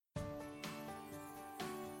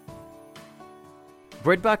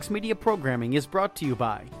Breadbox Media programming is brought to you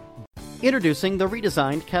by introducing the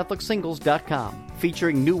redesigned CatholicSingles.com,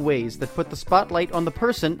 featuring new ways that put the spotlight on the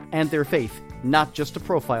person and their faith, not just a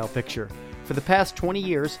profile picture. For the past 20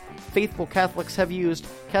 years, faithful Catholics have used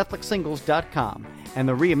CatholicSingles.com, and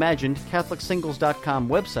the reimagined CatholicSingles.com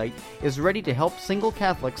website is ready to help single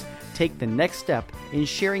Catholics take the next step in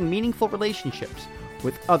sharing meaningful relationships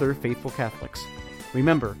with other faithful Catholics.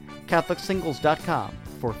 Remember, CatholicSingles.com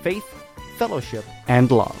for faith, fellowship, and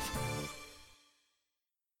love.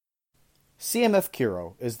 CMF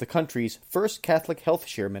Curo is the country's first Catholic health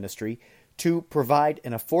share ministry to provide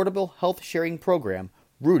an affordable health sharing program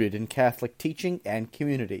rooted in Catholic teaching and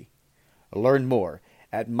community. Learn more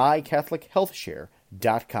at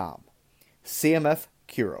mycatholichealthshare.com. CMF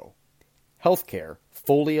Curo. Healthcare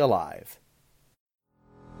fully alive.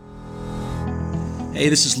 Hey,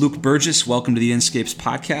 this is Luke Burgess. Welcome to the Inscapes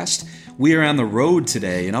podcast. We are on the road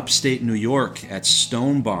today in upstate New York at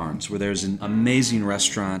Stone Barns, where there's an amazing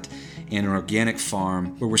restaurant and an organic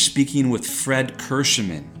farm, where we're speaking with Fred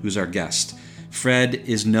Kirschenman, who's our guest. Fred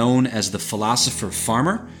is known as the philosopher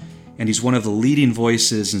farmer, and he's one of the leading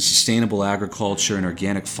voices in sustainable agriculture and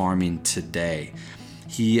organic farming today.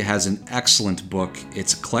 He has an excellent book.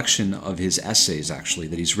 It's a collection of his essays, actually,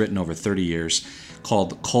 that he's written over 30 years,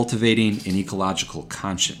 called Cultivating an Ecological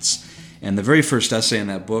Conscience. And the very first essay in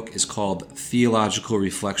that book is called Theological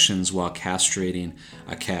Reflections While Castrating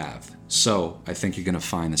a Calf. So I think you're going to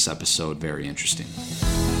find this episode very interesting.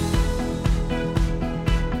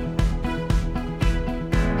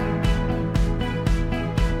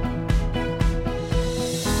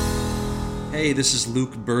 Hey, this is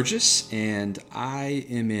Luke Burgess, and I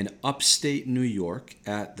am in upstate New York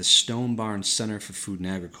at the Stone Barns Center for Food and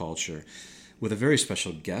Agriculture with a very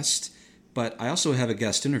special guest. But I also have a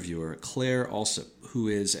guest interviewer, Claire Alsop, who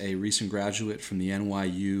is a recent graduate from the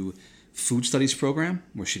NYU Food Studies program,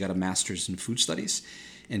 where she got a master's in food studies.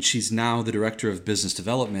 And she's now the director of business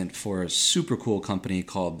development for a super cool company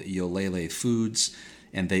called Yolele Foods,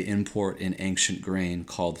 and they import an ancient grain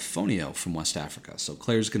called fonio from West Africa. So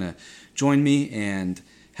Claire's going to join me and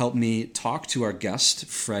help me talk to our guest,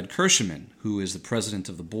 Fred Kirschenman, who is the president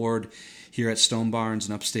of the board here at Stone Barns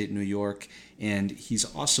in upstate New York, and he's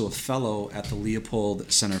also a fellow at the Leopold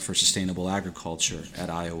Center for Sustainable Agriculture at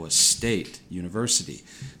Iowa State University.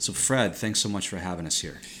 So Fred, thanks so much for having us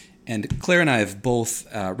here. And Claire and I have both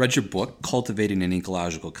read your book, Cultivating an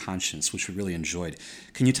Ecological Conscience, which we really enjoyed.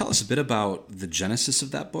 Can you tell us a bit about the genesis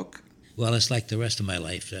of that book? Well, it's like the rest of my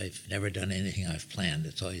life. I've never done anything I've planned.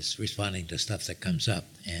 It's always responding to stuff that comes up.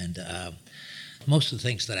 And most of the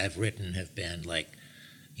things that I've written have been like,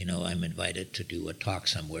 I'm invited to do a talk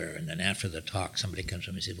somewhere, and then after the talk, somebody comes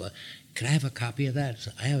to me and says, well, could I have a copy of that?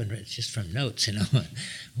 So I haven't read it, it's just from notes,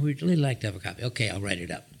 We'd really like to have a copy. Okay, I'll write it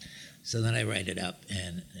up. So then I write it up,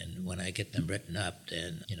 and when I get them written up,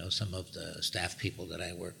 then, some of the staff people that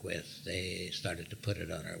I work with, they started to put it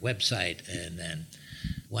on our website, and then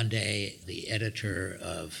one day the editor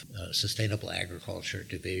of Sustainable Agriculture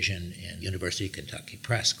Division in University of Kentucky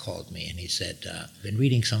Press called me, and he said, I've been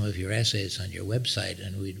reading some of your essays on your website,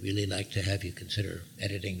 and we'd really like to have you consider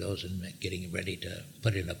editing those and getting ready to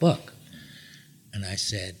put in a book. And I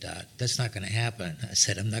said, that's not going to happen. I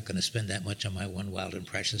said, I'm not going to spend that much on my one wild and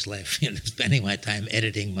precious life, spending my time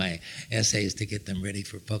editing my essays to get them ready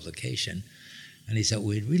for publication. And he said,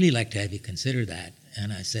 we'd really like to have you consider that.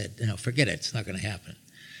 And I said, forget it. It's not going to happen.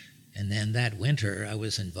 And then that winter, I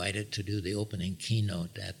was invited to do the opening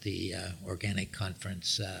keynote at the organic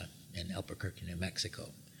conference in Albuquerque, New Mexico.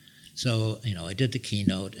 So, I did the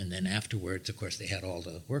keynote, and then afterwards, of course, they had all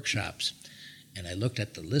the workshops. And I looked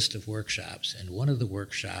at the list of workshops, and one of the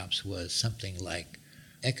workshops was something like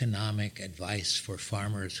economic advice for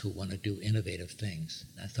farmers who want to do innovative things.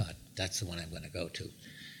 And I thought, that's the one I'm going to go to.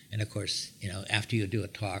 And of course, after you do a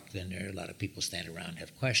talk, then there are a lot of people stand around and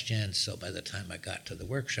have questions. So by the time I got to the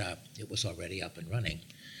workshop, it was already up and running.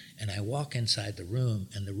 And I walk inside the room,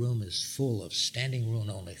 and the room is full of standing room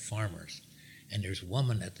only farmers. And there's a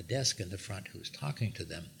woman at the desk in the front who's talking to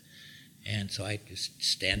them. And so I just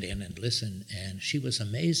stand in and listen, and she was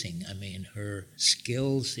amazing. I mean, her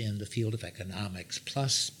skills in the field of economics,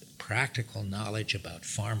 plus practical knowledge about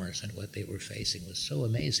farmers and what they were facing, was so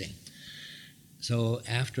amazing. So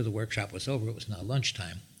after the workshop was over, it was now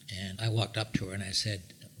lunchtime, and I walked up to her and I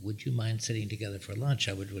said, would you mind sitting together for lunch?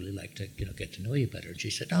 I would really like to get to know you better. And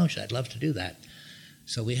she said, oh, I'd love to do that.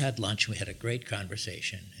 So we had lunch, we had a great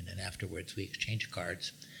conversation, and then afterwards we exchanged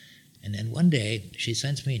cards. And then one day, she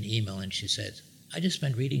sends me an email and she says, I just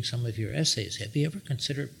been reading some of your essays. Have you ever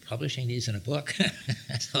considered publishing these in a book?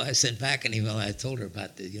 So I sent back an email. I told her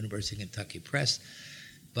about the University of Kentucky Press.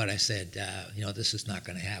 But I said, this is not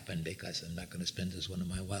going to happen because I'm not going to spend this one of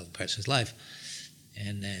my wild, precious life.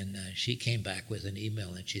 And then she came back with an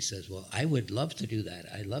email, and she says, well, I would love to do that.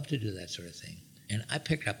 I'd love to do that sort of thing. And I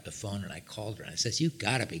picked up the phone, and I called her, and I said, you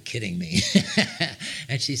got to be kidding me.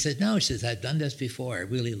 And she said, no, she says, I've done this before. I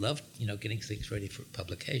really love, getting things ready for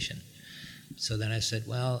publication. So then I said,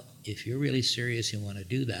 well, if you're really serious, you want to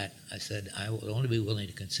do that, I said, I will only be willing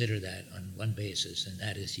to consider that on one basis, and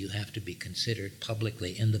that is you have to be considered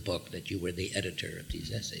publicly in the book that you were the editor of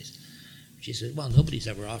these essays. She said, well, nobody's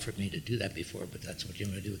ever offered me to do that before, but that's what you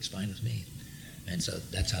want to do. It's fine with me. And so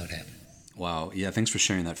that's how it happened. Wow. Yeah, thanks for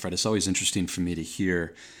sharing that, Fred. It's always interesting for me to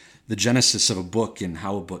hear the genesis of a book and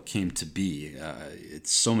how a book came to be.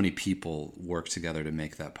 It's so many people work together to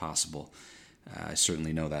make that possible. I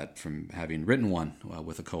certainly know that from having written one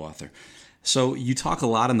with a co-author. So you talk a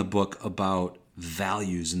lot in the book about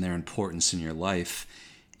values and their importance in your life,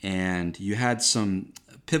 and you had some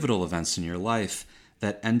pivotal events in your life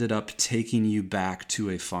that ended up taking you back to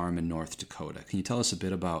a farm in North Dakota. Can you tell us a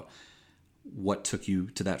bit about what took you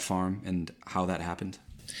to that farm and how that happened?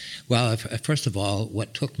 Well, first of all,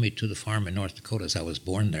 what took me to the farm in North Dakota is I was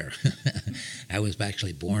born there. I was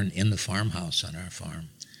actually born in the farmhouse on our farm.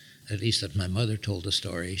 At least that my mother told the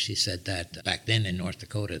story. She said that back then in North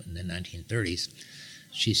Dakota in the 1930s,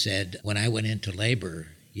 she said, when I went into labor,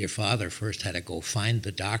 your father first had to go find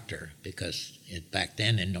the doctor because back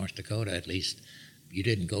then in North Dakota, at least, you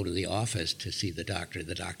didn't go to the office to see the doctor.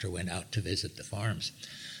 The doctor went out to visit the farms.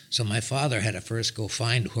 So my father had to first go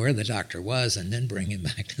find where the doctor was and then bring him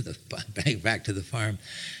back to the farm.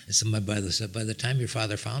 And so my mother said, by the time your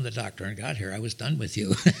father found the doctor and got here, I was done with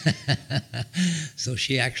you. So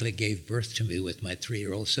she actually gave birth to me with my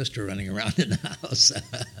 3-year-old sister running around in the house.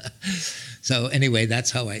 So anyway,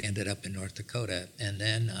 that's how I ended up in North Dakota. And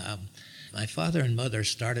then my father and mother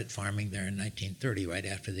started farming there in 1930, right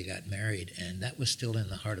after they got married, and that was still in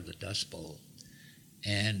the heart of the Dust Bowl.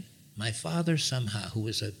 And my father somehow, who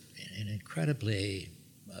was an incredibly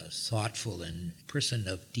thoughtful and person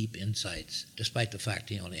of deep insights, despite the fact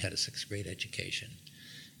he only had a 6th grade education,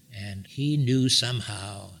 and he knew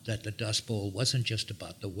somehow that the Dust Bowl wasn't just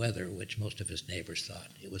about the weather, which most of his neighbors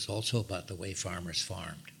thought. It was also about the way farmers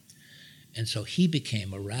farmed. And so he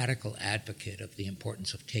became a radical advocate of the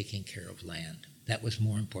importance of taking care of land. That was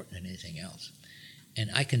more important than anything else. And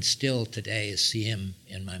I can still today see him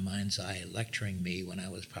in my mind's eye lecturing me when I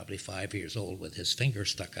was probably 5 years old with his finger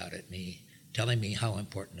stuck out at me, telling me how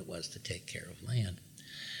important it was to take care of land.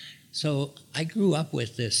 So I grew up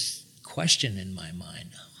with this question in my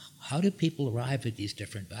mind. How did people arrive at these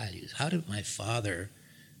different values? How did my father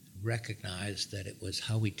recognize that it was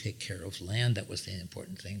how we take care of land that was the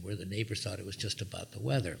important thing, where the neighbors thought it was just about the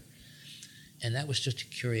weather? And that was just a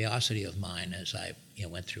curiosity of mine as I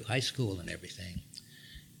went through high school and everything.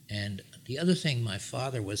 And the other thing my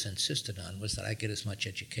father was insistent on was that I get as much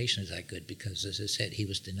education as I could because, as I said, he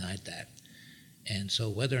was denied that. And so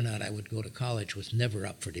whether or not I would go to college was never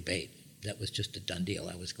up for debate. That was just a done deal.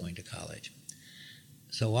 I was going to college.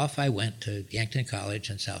 So off I went to Yankton College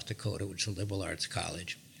in South Dakota, which is a liberal arts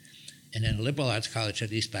college. And in a liberal arts college,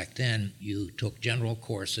 at least back then, you took general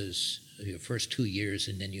courses your first 2 years,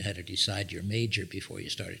 and then you had to decide your major before you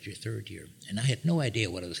started your 3rd year. And I had no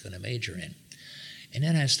idea what I was going to major in. And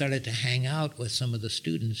then I started to hang out with some of the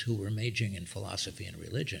students who were majoring in philosophy and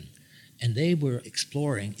religion. And they were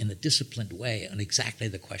exploring in a disciplined way on exactly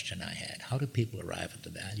the question I had. How do people arrive at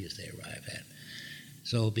the values they arrive at?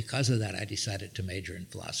 So because of that, I decided to major in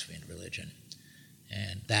philosophy and religion.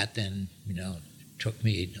 And that then, took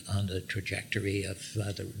me on the trajectory of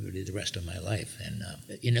really the rest of my life.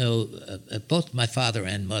 And, both my father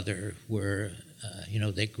and mother were,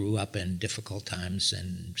 they grew up in difficult times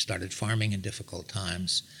and started farming in difficult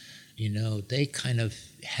times. They kind of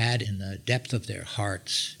had in the depth of their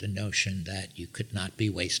hearts the notion that you could not be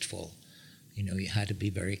wasteful. You had to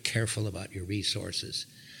be very careful about your resources.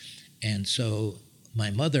 And so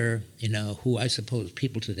my mother, who I suppose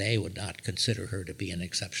people today would not consider her to be an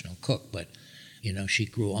exceptional cook, but she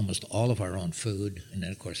grew almost all of our own food, and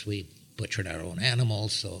then, of course, we butchered our own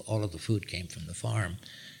animals, so all of the food came from the farm,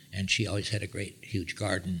 and she always had a great, huge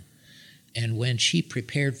garden. And when she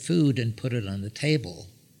prepared food and put it on the table,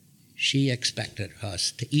 she expected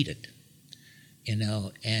us to eat it,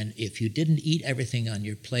 and if you didn't eat everything on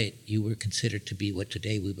your plate, you were considered to be what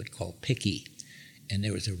today we would call picky. And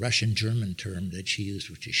there was a Russian-German term that she used,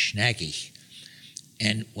 which is schnaggy.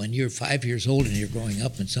 And when you're 5 years old and you're growing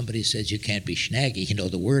up and somebody says you can't be schnaggy,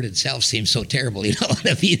 the word itself seems so terrible. You don't want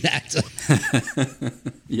to be that.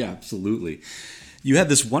 Yeah, absolutely. You had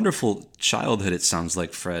this wonderful childhood, it sounds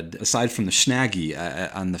like, Fred, aside from the Schnaggy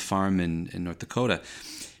on the farm in North Dakota.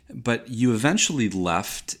 But you eventually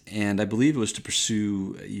left, and I believe it was to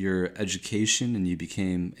pursue your education, and you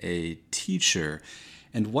became a teacher.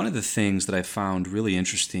 And one of the things that I found really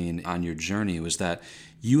interesting on your journey was that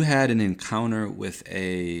you had an encounter with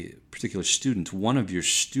a particular student, one of your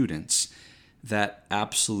students, that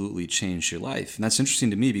absolutely changed your life. And that's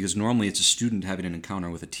interesting to me because normally it's a student having an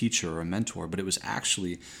encounter with a teacher or a mentor, but it was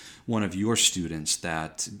actually one of your students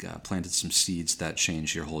that planted some seeds that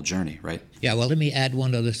changed your whole journey, right? Yeah, well, let me add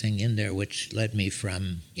one other thing in there, which led me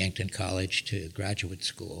from Yankton College to graduate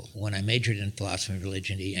school. When I majored in philosophy and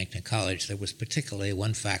religion at Yankton College, there was particularly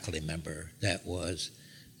one faculty member that was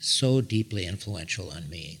so deeply influential on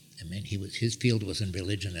me. I mean, his field was in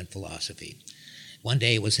religion and philosophy. One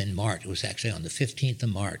day, it was in March, it was actually on the 15th of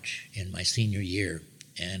March in my senior year,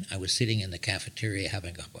 and I was sitting in the cafeteria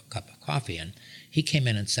having a cup of coffee, and he came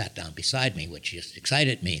in and sat down beside me, which just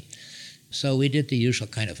excited me. So we did the usual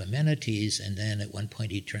kind of amenities, and then at one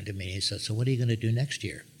point he turned to me and he said, "So what are you going to do next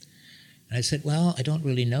year?" And I said, "Well, I don't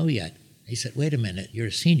really know yet." He said, "Wait a minute, you're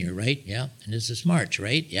a senior, right?" "Yeah." "And this is March,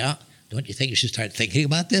 right?" "Yeah." "Don't you think you should start thinking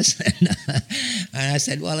about this?" And I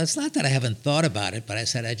said, "Well, it's not that I haven't thought about it, but I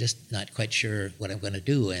said, I'm just not quite sure what I'm going to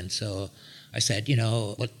do." And so I said,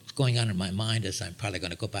 what's going on in my mind is I'm probably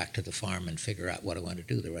going to go back to the farm and figure out what I want to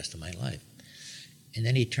do the rest of my life. And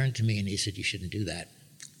then he turned to me and he said, "You shouldn't do that."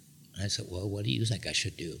 And I said, "Well, what do you think I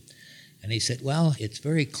should do?" And he said, "Well, it's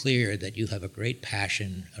very clear that you have a great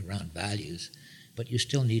passion around values, but you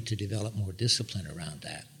still need to develop more discipline around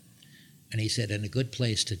that." And he said, "And a good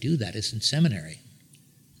place to do that is in seminary."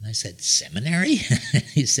 And I said, "Seminary?"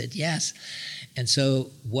 He said, "Yes." And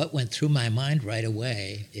so what went through my mind right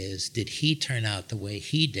away is, did he turn out the way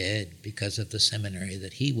he did because of the seminary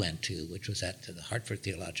that he went to, which was at the Hartford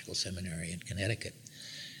Theological Seminary in Connecticut?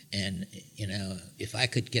 And, if I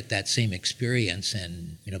could get that same experience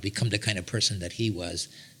and, become the kind of person that he was,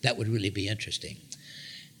 that would really be interesting.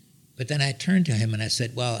 But then I turned to him and I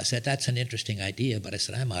said, "That's an interesting idea, but I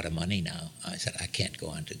said, I'm out of money now." I said, "I can't go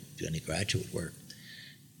on to do any graduate work."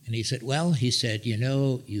 And he said,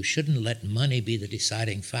 "You shouldn't let money be the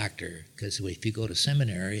deciding factor, because if you go to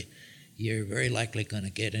seminary, you're very likely going to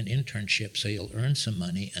get an internship, so you'll earn some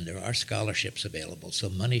money, and there are scholarships available, so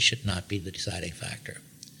money should not be the deciding factor."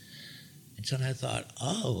 And so I thought,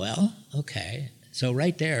 oh, well, okay. So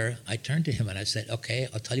right there, I turned to him and I said, "Okay,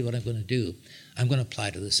 I'll tell you what I'm going to do. I'm going to apply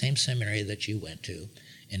to the same seminary that you went to,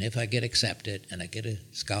 and if I get accepted and I get a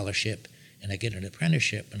scholarship and I get an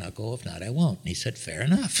apprenticeship, and I'll go. If not, I won't." And he said, "Fair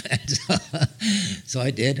enough." And so I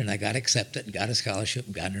did, and I got accepted and got a scholarship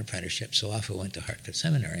and got an apprenticeship, so off I went to Hartford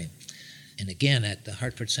Seminary. And again, at the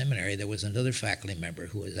Hartford Seminary, there was another faculty member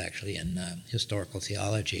who was actually in historical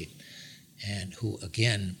theology, and who,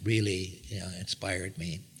 again, really inspired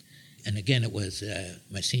me. And again, it was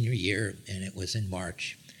my senior year, and it was in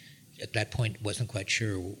March. At that point, wasn't quite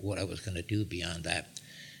sure what I was going to do beyond that.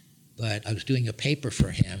 But I was doing a paper for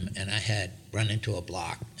him, and I had run into a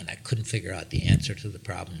block, and I couldn't figure out the answer to the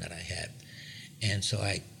problem that I had. And so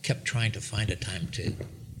I kept trying to find a time to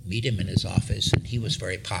meet him in his office, and he was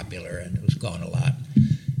very popular and was gone a lot.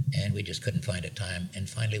 And we just couldn't find a time. And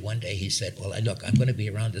finally, one day he said, "Well, look, I'm going to be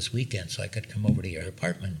around this weekend, so I could come over to your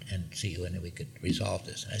apartment and see you, and then we could resolve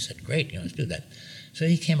this." And I said, "Great, let's do that." So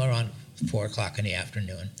he came around 4 o'clock in the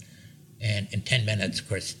afternoon. And in 10 minutes, of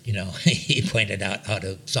course, he pointed out how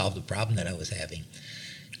to solve the problem that I was having.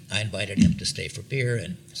 I invited him to stay for beer,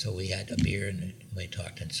 and so we had a beer and we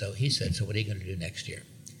talked. And so he said, "So what are you going to do next year?"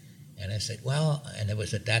 And I said, "Well," and it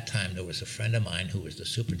was at that time, there was a friend of mine who was the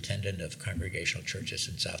superintendent of congregational churches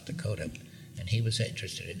in South Dakota, and he was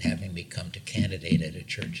interested in having me come to candidate at a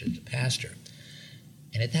church as a pastor.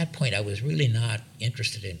 And at that point, I was really not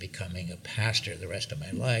interested in becoming a pastor the rest of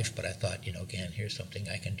my life, but I thought, again, here's something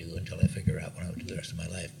I can do until I figure out what I want to do the rest of my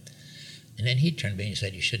life. And then he turned to me and he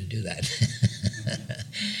said, "You shouldn't do that."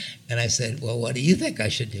 And I said, "Well, what do you think I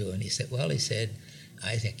should do?" And he said,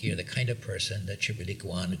 "I think you're the kind of person that should really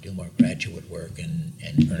go on and do more graduate work and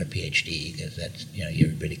earn a PhD, because that's, you're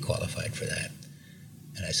really qualified for that."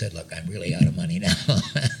 And I said, "Look, I'm really out of money now."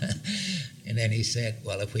 And then he said,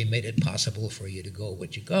 "Well, if we made it possible for you to go,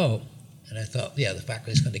 would you go?" And I thought, the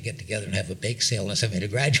faculty's going to get together and have a bake sale unless I'm in a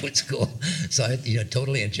graduate school. So I,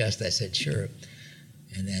 totally in jest, I said, "Sure."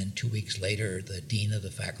 And then 2 weeks later, the dean of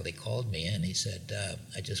the faculty called me and he said,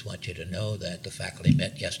 "I just want you to know that the faculty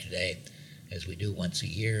met yesterday, as we do once a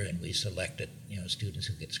year, and we selected, students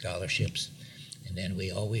who get scholarships. And then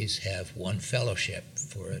we always have one fellowship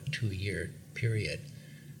for a 2-year period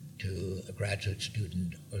to a graduate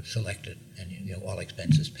student or selected, and all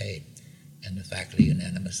expenses paid. and the faculty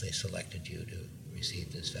unanimously selected you to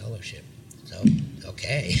receive this fellowship. So,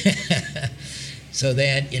 okay. So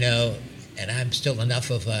then, and I'm still enough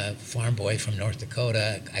of a farm boy from North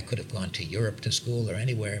Dakota. I could have gone to Europe to school or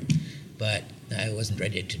anywhere, but I wasn't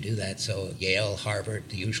ready to do that. So Yale, Harvard,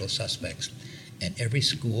 the usual suspects. And every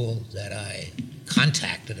school that I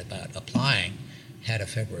contacted about applying had a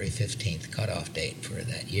February 15th cutoff date for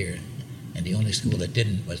that year. And the only school that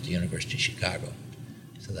didn't was the University of Chicago.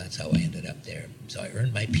 So that's how I ended up there. So I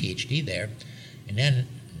earned my PhD there. And then,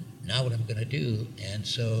 now what I'm going to do. And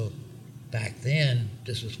so back then,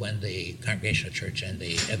 this was when the Congregational Church and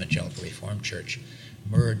the Evangelical Reformed Church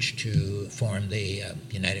merged to form the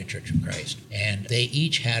United Church of Christ. And they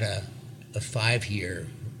each had a 5-year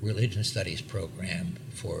religion studies program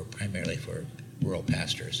primarily for rural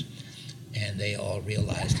pastors. And they all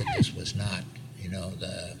realized that this was not,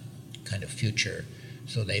 the kind of future.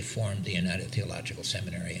 So they formed the United Theological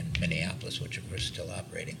Seminary in Minneapolis, which of course is still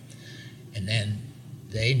operating. And then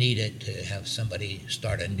they needed to have somebody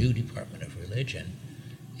start a new department of religion.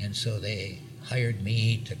 And so they hired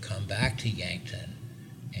me to come back to Yankton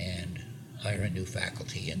and hire a new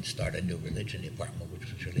faculty and start a new religion department,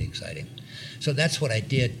 which was really exciting. So that's what I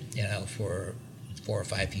did, for 4 or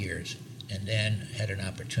 5 years, and then had an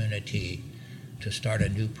opportunity to start a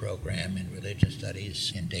new program in religion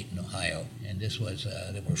studies in Dayton, Ohio. And this was,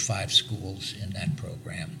 there were 5 schools in that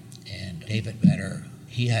program. And David Vedder,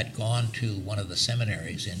 he had gone to one of the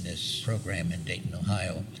seminaries in this program in Dayton,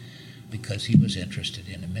 Ohio, because he was interested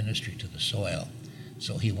in a ministry to the soil.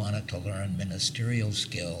 So he wanted to learn ministerial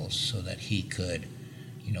skills so that he could,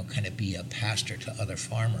 kind of be a pastor to other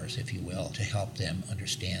farmers, if you will, to help them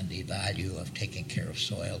understand the value of taking care of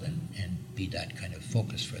soil and be that kind of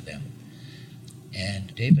focus for them.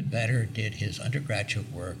 And David Vedder did his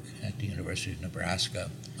undergraduate work at the University of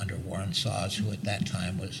Nebraska under Warren Saws, who at that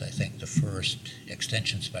time was, I think, the first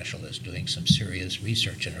extension specialist doing some serious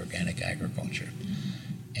research in organic agriculture.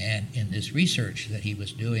 And in this research that he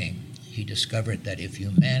was doing, he discovered that if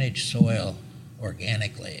you manage soil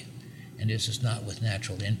organically, and this is not with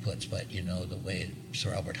natural inputs, but the way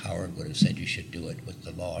Sir Albert Howard would have said you should do it with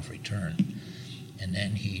the law of return. And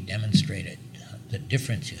then he demonstrated the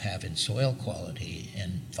difference you have in soil quality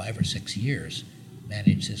in 5 or 6 years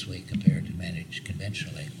managed this way compared to managed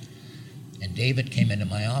conventionally. And David came into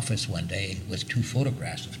my office one day with 2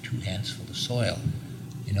 photographs of 2 handfuls of soil.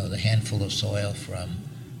 The handful of soil from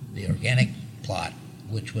the organic plot,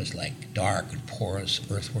 which was like dark and porous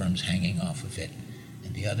earthworms hanging off of it,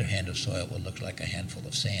 and the other hand of soil would look like a handful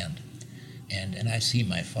of sand. And I see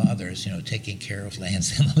my father's, taking care of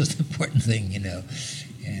land's the most important thing, and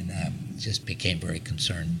just became very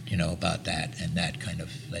concerned, about that. And that kind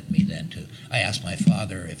of led me then I asked my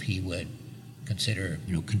father if he would consider,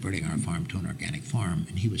 converting our farm to an organic farm.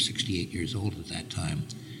 And he was 68 years old at that time.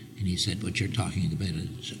 And he said, what you're talking about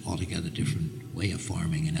is an altogether different way of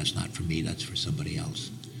farming, and that's not for me, that's for somebody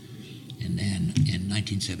else. And then in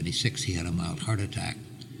 1976, he had a mild heart attack,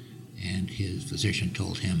 and his physician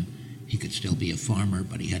told him he could still be a farmer,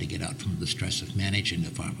 but he had to get out from the stress of managing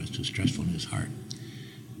the farm. It was too stressful in his heart.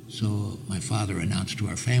 So my father announced to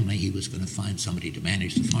our family he was going to find somebody to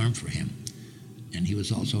manage the farm for him. And he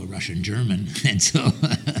was also a Russian German, and so,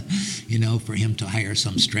 for him to hire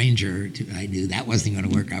some stranger, I knew that wasn't going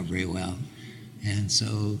to work out very well. And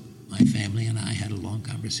so my family and I had a long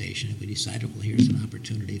conversation, and we decided, well, here's an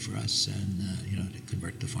opportunity for us, and to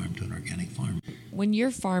convert the farm to an organic farm. When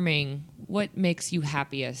you're farming, what makes you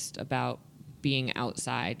happiest about being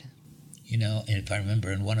outside? And if I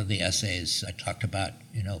remember in one of the essays, I talked about,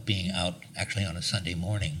 being out actually on a Sunday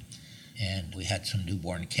morning, and we had some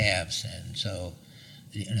newborn calves, and so,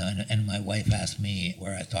 and my wife asked me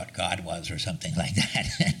where I thought God was or something like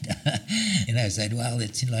that, and I said, well,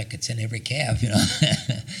 it seemed like it's in every calf,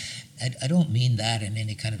 I don't mean that in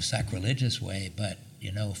any kind of sacrilegious way, but,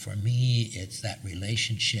 for me, it's that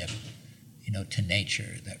relationship, to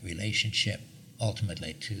nature, that relationship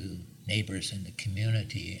ultimately to neighbors in the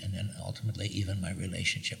community, and then ultimately even my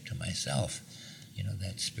relationship to myself,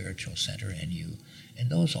 that spiritual center in you. And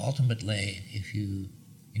those ultimately, if you,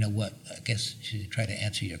 what, I guess to try to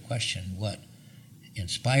answer your question, what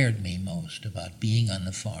inspired me most about being on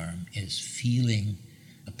the farm is feeling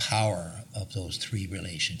the power of those 3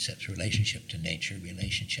 relationships: relationship to nature,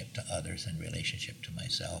 relationship to others, and relationship to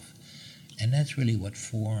myself. And that's really what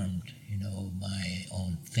formed, my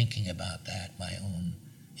own thinking about that, my own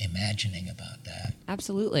imagining about that.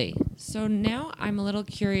 Absolutely. So now I'm a little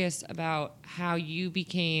curious about how you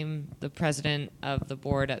became the president of the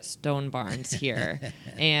board at Stone Barns here.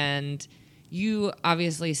 And you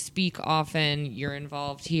obviously speak often. You're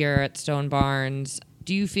involved here at Stone Barns.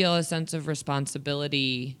 do you feel a sense of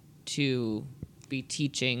responsibility to be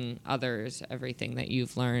teaching others everything that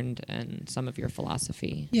you've learned and some of your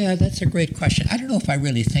philosophy? Yeah, that's a great question. I don't know if I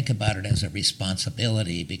really think about it as a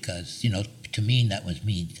responsibility because, to me, that would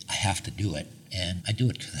mean I have to do it. And I do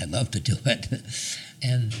it because I love to do it.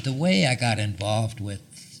 And the way I got involved with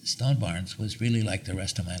Stone Barns was really like the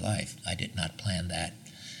rest of my life. I did not plan that.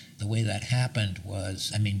 The way that happened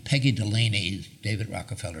was, Peggy Delaney, David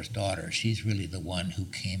Rockefeller's daughter, she's really the one who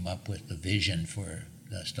came up with the vision for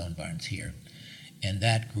the Stone Barns here. And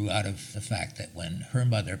that grew out of the fact that when her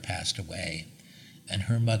mother passed away, and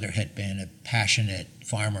her mother had been a passionate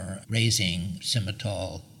farmer raising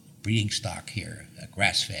Simmental breeding stock here,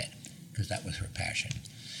 grass-fed, because that was her passion.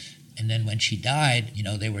 And then when she died,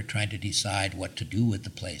 they were trying to decide what to do with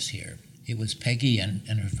the place here. It was Peggy and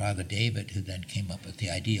her father David who then came up with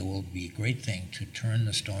the idea, well, it would be a great thing to turn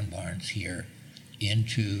the Stone Barns here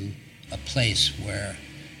into a place where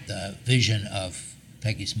the vision of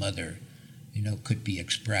Peggy's mother could be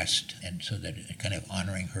expressed, and so that kind of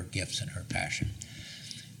honoring her gifts and her passion.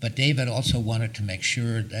 But David also wanted to make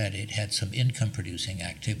sure that it had some income-producing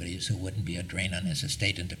activities so it wouldn't be a drain on his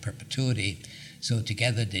estate into perpetuity. So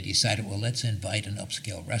together they decided, well, let's invite an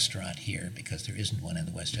upscale restaurant here because there isn't one in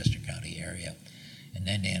the Westchester County area. And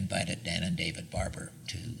then they invited Dan and David Barber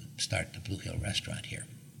to start the Blue Hill restaurant here.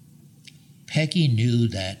 Peggy knew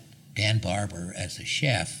that Dan Barber, as a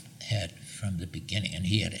chef, had from the beginning, and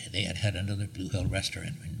they had another Blue Hill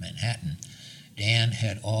restaurant in Manhattan. Dan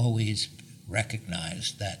had always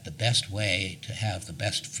recognized that the best way to have the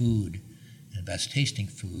best food and the best tasting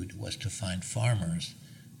food was to find farmers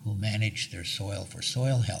who managed their soil for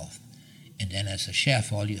soil health. And then as a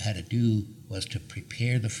chef, all you had to do was to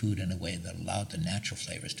prepare the food in a way that allowed the natural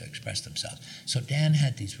flavors to express themselves. So Dan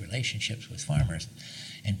had these relationships with farmers,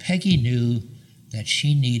 and Peggy knew that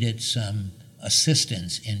she needed some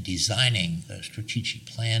assistance in designing the strategic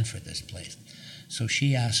plan for this place. So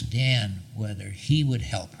she asked Dan whether he would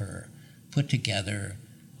help her put together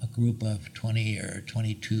a group of 20 or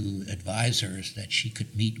 22 advisors that she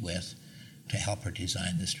could meet with to help her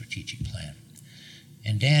design the strategic plan.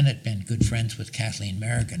 And Dan had been good friends with Kathleen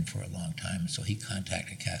Merrigan for a long time, so he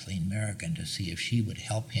contacted Kathleen Merrigan to see if she would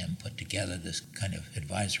help him put together this kind of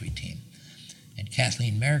advisory team. And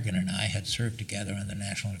Kathleen Merrigan and I had served together on the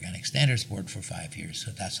National Organic Standards Board for 5 years,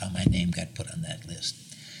 so that's how my name got put on that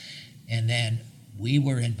list. And then we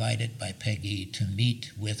were invited by Peggy to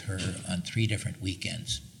meet with her on 3 different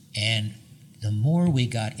weekends. And the more we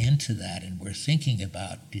got into that and were thinking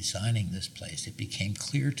about designing this place, it became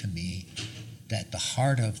clear to me that the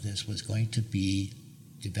heart of this was going to be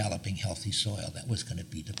developing healthy soil. That was going to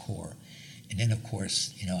be the core. And then, of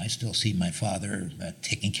course, I still see my father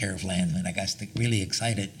taking care of land, and I got really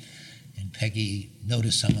excited. And Peggy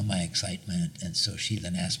noticed some of my excitement, and so she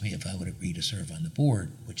then asked me if I would agree to serve on the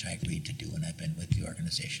board, which I agreed to do, and I've been with the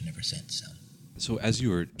organization ever since. So as you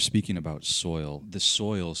were speaking about soil, the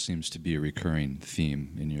soil seems to be a recurring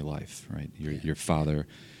theme in your life, right? Your father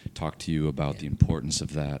talked to you about the importance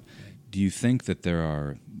of that. Do you think that there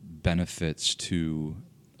are benefits to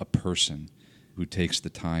a person who takes the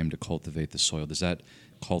time to cultivate the soil? Does that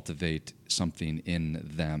cultivate something in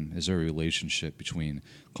them? Is there a relationship between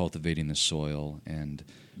cultivating the soil and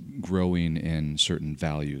growing in certain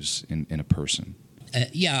values in a person?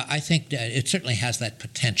 Yeah, I think that it certainly has that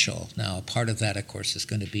potential. Now, part of that, of course, is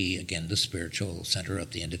going to be, again, the spiritual center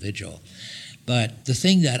of the individual. But the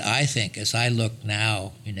thing that I think, as I look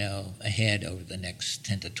now, ahead over the next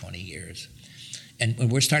 10 to 20 years,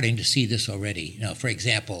 and we're starting to see this already. For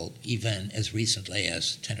example, even as recently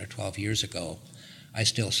as 10 or 12 years ago, I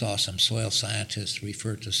still saw some soil scientists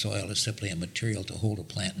refer to soil as simply a material to hold a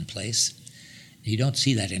plant in place. You don't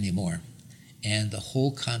see that anymore. And the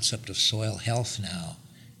whole concept of soil health now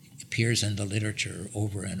appears in the literature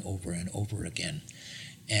over and over and over again.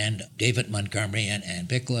 And David Montgomery and Ann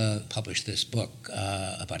Bickla published this book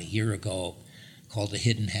about a year ago called The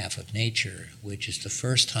Hidden Half of Nature, which is the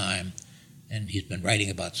first time, and he's been writing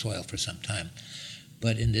about soil for some time,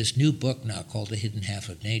 but in this new book now called The Hidden Half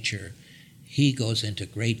of Nature, he goes into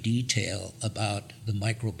great detail about the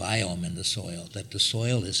microbiome in the soil, that the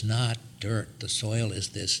soil is not dirt. The soil is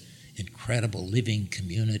this incredible living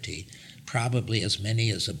community, probably as many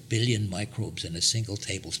as 1 billion microbes in a single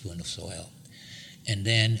tablespoon of soil. And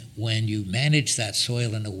then when you manage that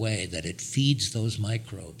soil in a way that it feeds those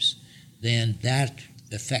microbes, then that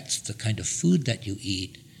affects the kind of food that you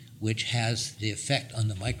eat, which has the effect on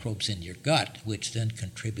the microbes in your gut, which then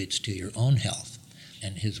contributes to your own health.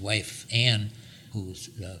 And his wife, Anne, who's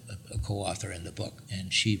a co-author in the book,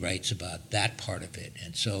 and she writes about that part of it.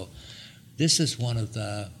 And so this is one of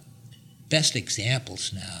the best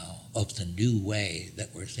examples now of the new way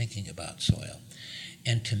that we're thinking about soil.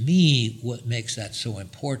 And to me, what makes that so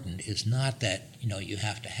important is not that, you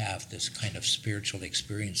have to have this kind of spiritual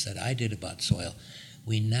experience that I did about soil.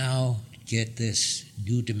 We now get this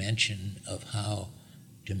new dimension of how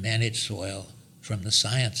to manage soil from the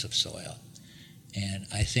science of soil. And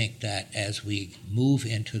I think that as we move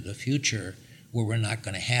into the future where we're not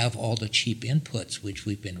going to have all the cheap inputs which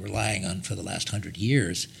we've been relying on for the last 100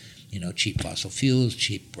 years, cheap fossil fuels,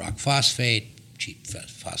 cheap rock phosphate, cheap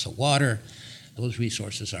fossil water, those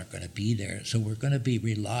resources aren't going to be there. So we're going to be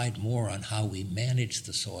relied more on how we manage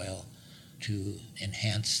the soil to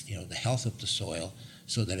enhance, the health of the soil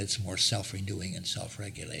so that it's more self-renewing and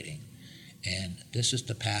self-regulating. And this is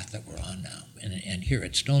the path that we're on now. And here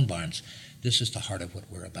at Stone Barns, this is the heart of what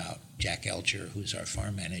we're about. Jack Elger, who's our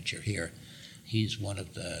farm manager here, he's one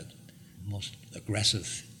of the most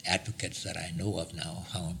aggressive advocates that I know of now,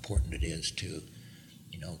 how important it is to,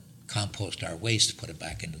 compost our waste, put it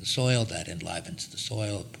back into the soil. That enlivens the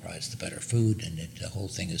soil, provides the better food, and the whole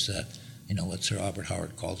thing is, what Sir Albert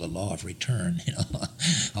Howard called the law of return,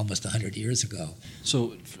 almost 100 years ago.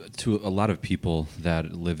 So to a lot of people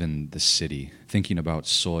that live in the city, thinking about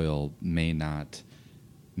soil may not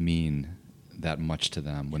mean that much to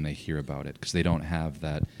them when they hear about it because they don't have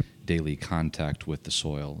that daily contact with the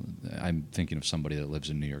soil. I'm thinking of somebody that lives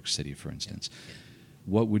in New York City, for instance.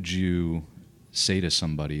 What would you say to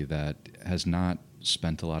somebody that has not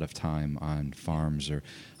spent a lot of time on farms, or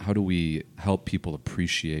how do we help people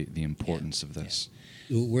appreciate the importance of this?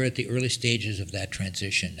 We're at the early stages of that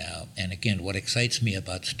transition now. And again, what excites me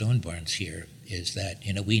about Stone Barns here is that,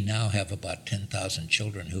 we now have about 10,000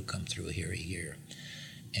 children who come through here a year.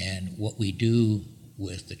 And what we do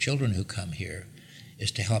with the children who come here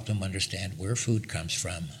is to help them understand where food comes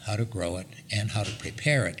from, how to grow it, and how to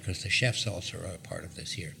prepare it, because the chefs also are a part of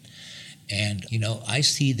this here. And, I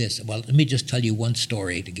see this, well, let me just tell you one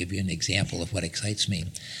story to give you an example of what excites me.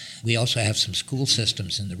 We also have some school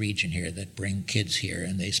systems in the region here that bring kids here,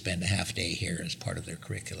 and they spend a half day here as part of their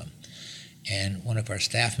curriculum. And one of our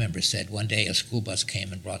staff members said one day a school bus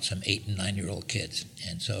came and brought some 8- and 9-year-old kids.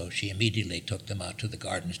 And so she immediately took them out to the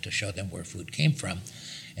gardens to show them where food came from.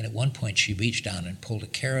 And at one point she reached down and pulled a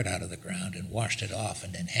carrot out of the ground and washed it off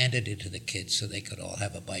and then handed it to the kids so they could all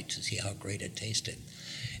have a bite to see how great it tasted.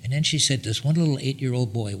 And then she said this one little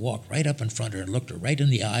 8-year-old boy walked right up in front of her and looked her right in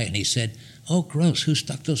the eye, and he said, "Oh, gross, who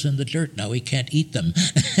stuck those in the dirt? Now we can't eat them."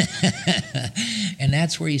 And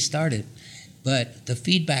that's where he started. But the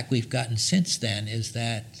feedback we've gotten since then is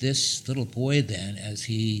that this little boy then, as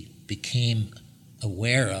he became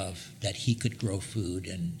aware of that he could grow food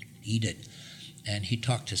and eat it, and he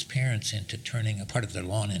talked his parents into turning a part of their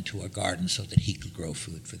lawn into a garden so that he could grow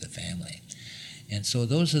food for the family. And so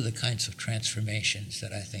those are the kinds of transformations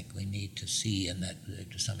that I think we need to see, and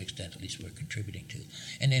that to some extent at least we're contributing to.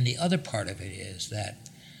 And then the other part of it is that,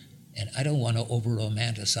 and I don't want to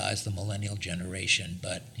over-romanticize the millennial generation,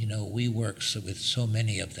 but we work with so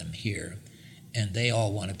many of them here, and they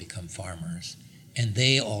all want to become farmers, and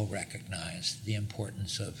they all recognize the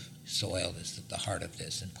importance of soil is at the heart of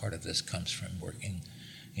this, and part of this comes from working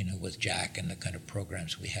with Jack and the kind of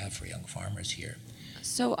programs we have for young farmers here.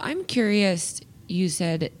 So I'm curious, you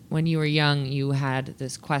said when you were young you had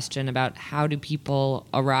this question about how do people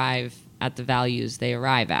arrive at the values they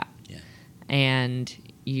arrive at. Yeah. And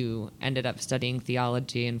you ended up studying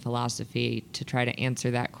theology and philosophy to try to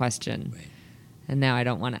answer that question. Right. And now I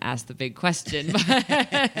don't want to ask the big question,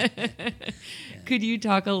 but could you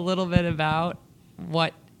talk a little bit about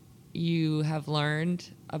what you have learned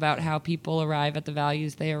about how people arrive at the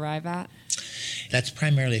values they arrive at? That's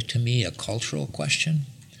primarily, to me, a cultural question.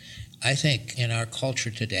 I think in our culture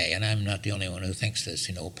today, and I'm not the only one who thinks this,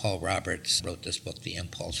 Paul Roberts wrote this book, The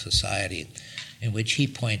Impulse Society, in which he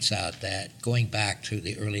points out that going back to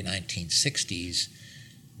the early 1960s,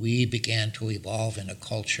 we began to evolve in a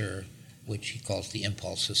culture which he calls the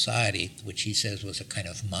Impulse Society, which he says was a kind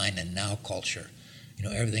of mine and now culture.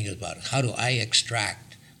 Everything is about how do I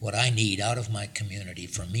extract what I need out of my community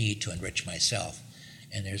for me to enrich myself.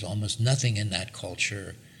 And there's almost nothing in that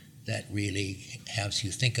culture that really has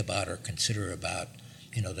you think about or consider about,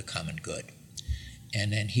 the common good.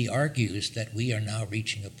 And then he argues that we are now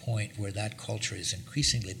reaching a point where that culture is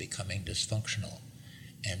increasingly becoming dysfunctional,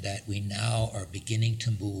 and that we now are beginning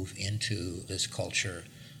to move into this culture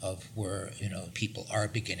of where, people are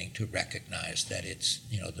beginning to recognize that it's,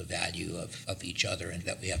 the value of each other and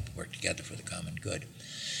that we have to work together for the common good.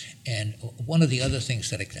 And one of the other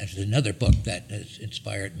things there's another book that has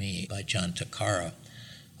inspired me by John Takara,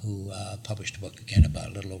 who published a book again about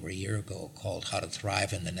a little over a year ago called How to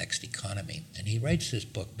Thrive in the Next Economy. And he writes this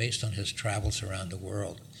book based on his travels around the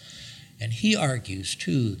world. And he argues,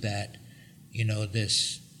 too, that,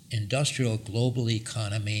 this industrial global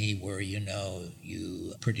economy where,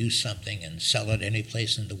 you produce something and sell it any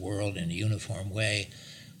place in the world in a uniform way,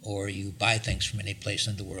 or you buy things from any place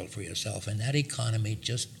in the world for yourself, and that economy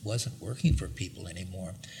just wasn't working for people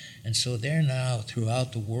anymore. And so they're now,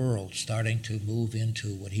 throughout the world, starting to move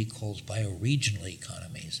into what he calls bioregional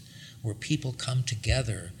economies, where people come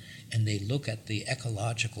together and they look at the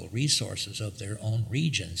ecological resources of their own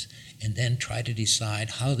regions and then try to decide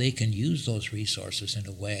how they can use those resources in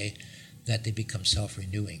a way that they become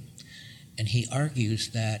self-renewing. And he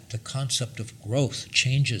argues that the concept of growth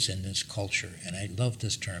changes in this culture, and I love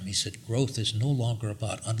this term. He said growth is no longer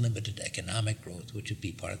about unlimited economic growth, which would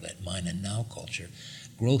be part of that mine and now culture.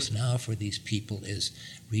 Growth now for these people is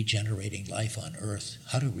regenerating life on Earth.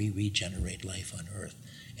 How do we regenerate life on Earth?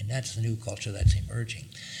 And that's the new culture that's emerging.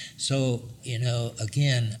 So,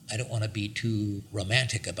 again, I don't want to be too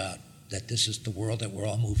romantic about that this is the world that we're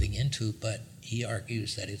all moving into, but he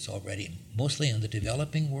argues that it's already mostly in the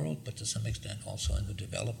developing world, but to some extent also in the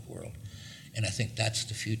developed world. And I think that's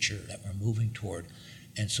the future that we're moving toward.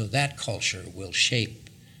 And so that culture will shape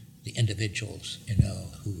the individuals,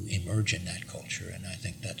 who emerge in that culture. And I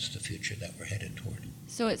think that's the future that we're headed toward.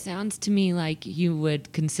 So it sounds to me like you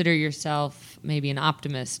would consider yourself maybe an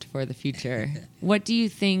optimist for the future. What do you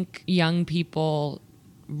think young people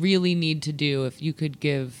really need to do if you could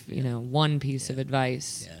give, one piece of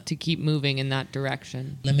advice to keep moving in that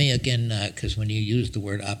direction? Let me again, because when you use the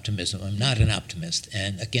word optimism, I'm not an optimist.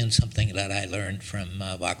 And again, something that I learned from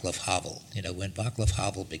Václav Havel. When Václav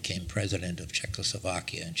Havel became president of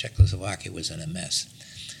Czechoslovakia, and Czechoslovakia was in a mess.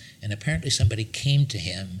 And apparently somebody came to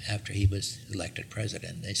him after he was elected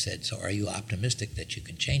president. They said, so are you optimistic that you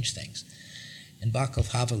can change things? And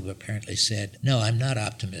Václav Havel apparently said, no, I'm not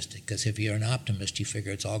optimistic, because if you're an optimist, you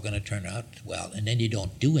figure it's all going to turn out well, and then you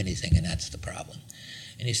don't do anything, and that's the problem.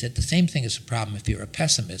 And he said the same thing is a problem if you're a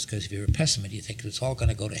pessimist, because if you're a pessimist, you think it's all going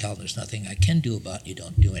to go to hell, there's nothing I can do about it, you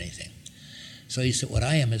don't do anything. So he said, what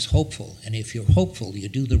I am is hopeful, and if you're hopeful, you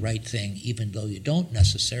do the right thing, even though you don't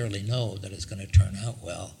necessarily know that it's going to turn out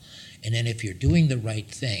well. And then if you're doing the right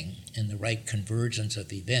thing, and the right convergence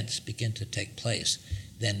of events begin to take place,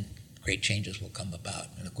 then great changes will come about.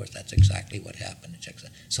 And of course, that's exactly what happened in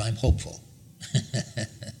Czechoslovakia. So I'm hopeful.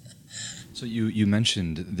 So you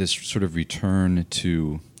mentioned this sort of return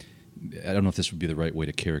to, I don't know if this would be the right way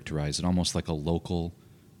to characterize it, almost like a local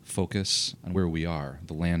focus on where we are,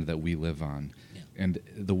 the land that we live on. Yeah. And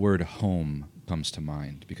the word home comes to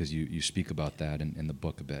mind because you speak about that in the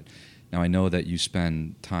book a bit. Now, I know that you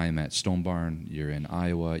spend time at Stone Barn, you're in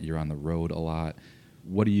Iowa, you're on the road a lot.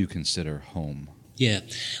 What do you consider home? Yeah.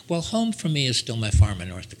 Well, home for me is still my farm in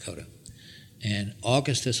North Dakota. And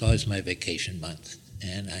August is always my vacation month.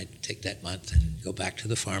 And I take that month and go back to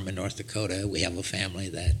the farm in North Dakota. We have a family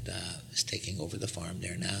that is taking over the farm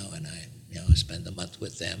there now, and I spend the month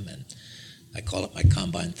with them, and I call it my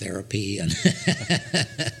combine therapy, and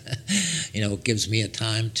it gives me a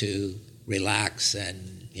time to relax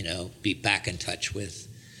and be back in touch with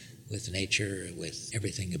nature, with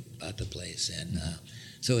everything about the place, and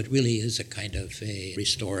so it really is a kind of a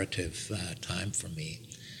restorative time for me.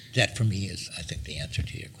 That for me is, I think, the answer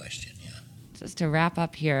to your question. Yeah. Just to wrap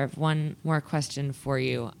up here, I have one more question for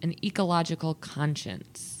you. An ecological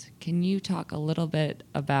conscience. Can you talk a little bit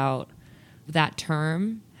about that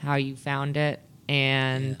term, how you found it,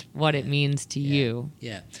 and what it means to you?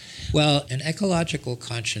 Yeah. Well, an ecological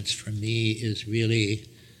conscience for me is really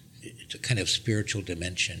it's a kind of spiritual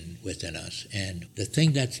dimension within us. And the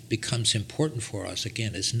thing that becomes important for us,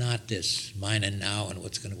 again, is not this mine and now and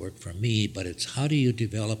what's going to work for me, but it's how do you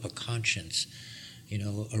develop a conscience,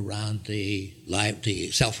 around the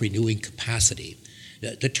self-renewing capacity.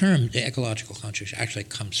 The term, the ecological conscience, actually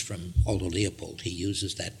comes from Aldo Leopold. He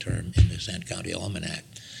uses that term in the Sand County Almanac.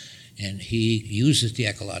 And he uses the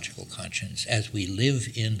ecological conscience. As we live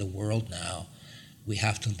in the world now, we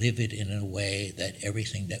have to live it in a way that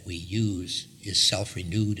everything that we use is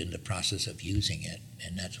self-renewed in the process of using it.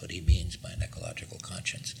 And that's what he means by an ecological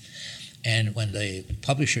conscience. And when the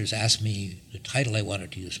publishers asked me the title I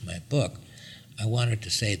wanted to use for my book, I wanted to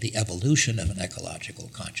say the evolution of an ecological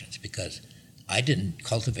conscience, because I didn't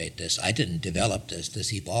cultivate this, I didn't develop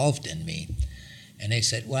this evolved in me. And they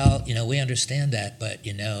said, well, we understand that, but,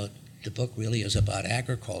 the book really is about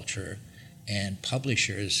agriculture, and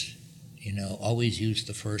publishers, always use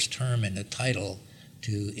the first term in the title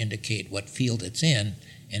to indicate what field it's in.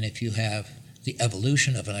 And if you have the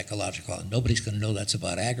evolution of an ecological, nobody's going to know that's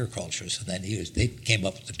about agriculture. So then they came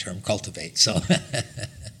up with the term cultivate. So,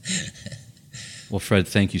 well, Fred,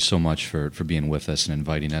 thank you so much for being with us and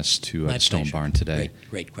inviting us to Stone pleasure. Barn today.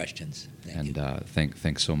 Great questions. Thank And you.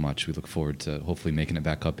 Thanks so much. We look forward to hopefully making it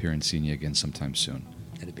back up here and seeing you again sometime soon.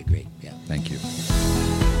 That'd be great. Yeah. Thank you.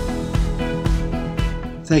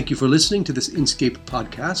 Thank you for listening to this Inscape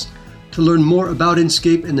podcast. To learn more about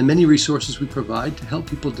Inscape and the many resources we provide to help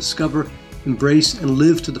people discover, embrace, and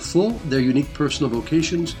live to the full their unique personal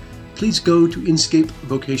vocations, please go to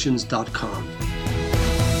inscapevocations.com.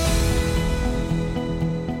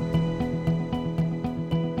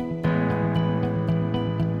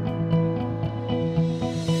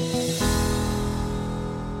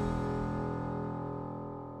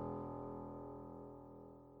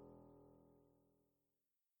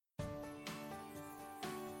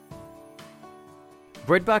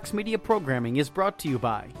 Breadbox Media programming is brought to you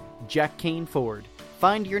by Jack Kane Ford.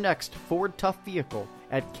 Find your next Ford Tough vehicle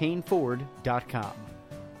at caneford.com.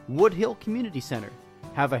 Woodhill Community Center.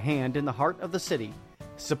 Have a hand in the heart of the city.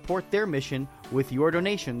 Support their mission with your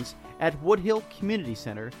donations at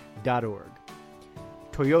woodhillcommunitycenter.org.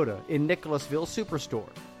 Toyota in Nicholasville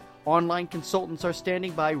Superstore. Online consultants are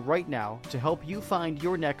standing by right now to help you find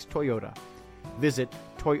your next Toyota. Visit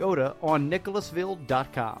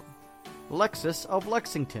toyotaonnicholasville.com. Lexus of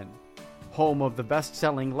Lexington, home of the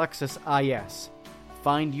best-selling Lexus IS.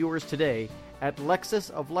 Find yours today at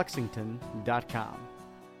lexusoflexington.com.